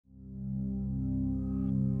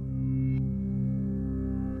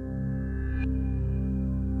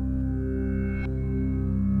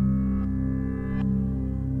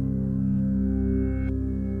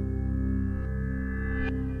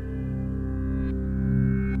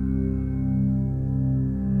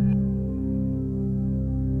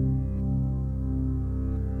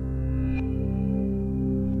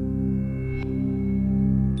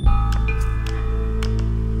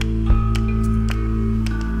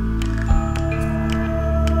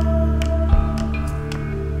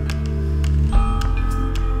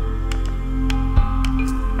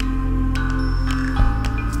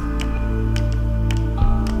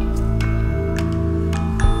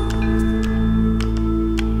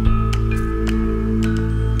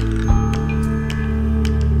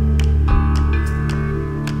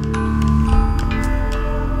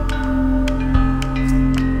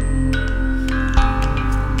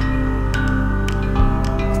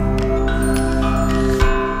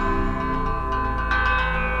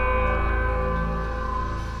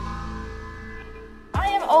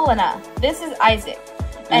Helena. This is Isaac.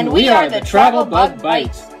 And we are the Travel Bug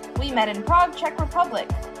Bite. We met in Prague, Czech Republic.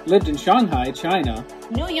 Lived in Shanghai, China.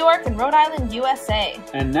 New York and Rhode Island, USA.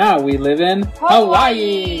 And now we live in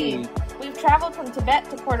Hawaii. We've traveled from Tibet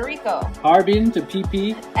to Puerto Rico. Harbin to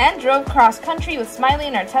PP. And drove cross country with Smiley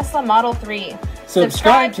in our Tesla Model 3.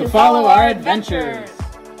 Subscribe to follow our adventures.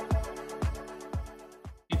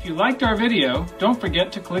 If you liked our video, don't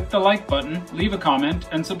forget to click the like button, leave a comment,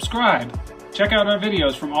 and subscribe. Check out our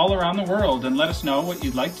videos from all around the world and let us know what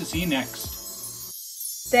you'd like to see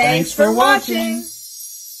next. Thanks for watching!